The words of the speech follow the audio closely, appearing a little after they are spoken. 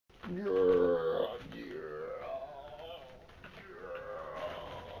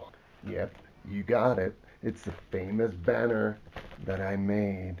Yep, you got it. It's the famous banner that I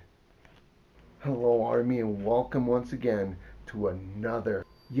made. Hello, Army, and welcome once again to another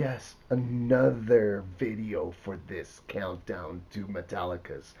video for this countdown to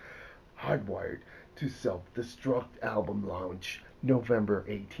Metallica's Hardwired to Self-Destruct album launch, November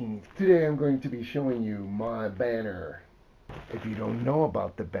 18th. Today I'm going to be showing you my banner. If you don't know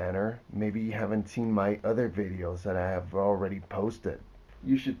about the banner, maybe you haven't seen my other videos that I have already posted.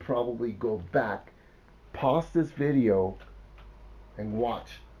 You should probably go back, pause this video, and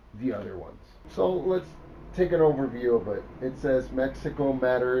watch the other ones. So let's take an overview of it. It says Mexico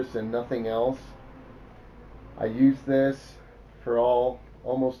matters and nothing else. I use this for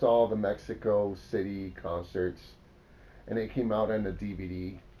almost all the Mexico City concerts, and it came out on a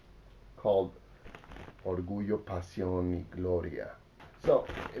DVD called Orgullo, Pasión y Gloria. So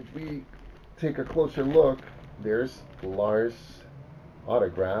if we take a closer look, there's Lars'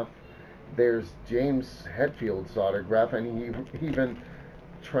 autograph, there's James Hetfield's autograph, and he even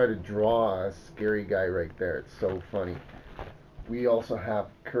tried to draw a scary guy right there. It's so funny. We also have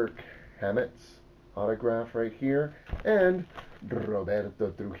Kirk Hammett's autograph right here, and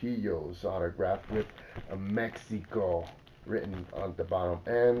Roberto Trujillo's autograph with a Mexico written on the bottom.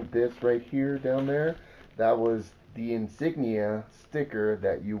 And this right here down there, that was the insignia sticker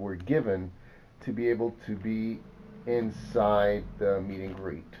that you were given to be able to be inside the meet and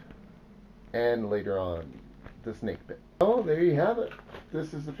greet, and later on the snake pit. Oh, there you have it.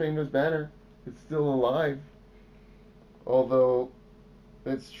 This is the famous banner. It's still alive, although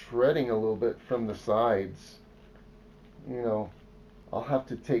it's shredding a little bit from the sides. You know, I'll have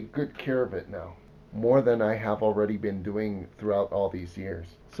to take good care of it now, more than I have already been doing throughout all these years.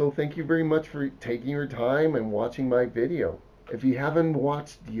 So thank you very much for taking your time and watching my video. If you haven't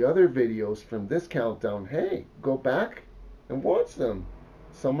watched the other videos from this countdown, hey, go back and watch them.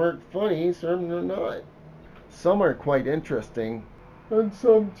 Some are funny, some are not. Some are quite interesting, and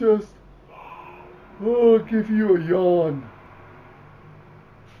some just, give you a yawn.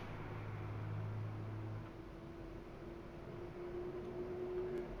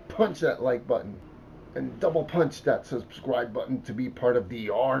 Punch that like button, and double punch that subscribe button to be part of the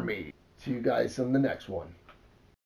army. See you guys in the next one.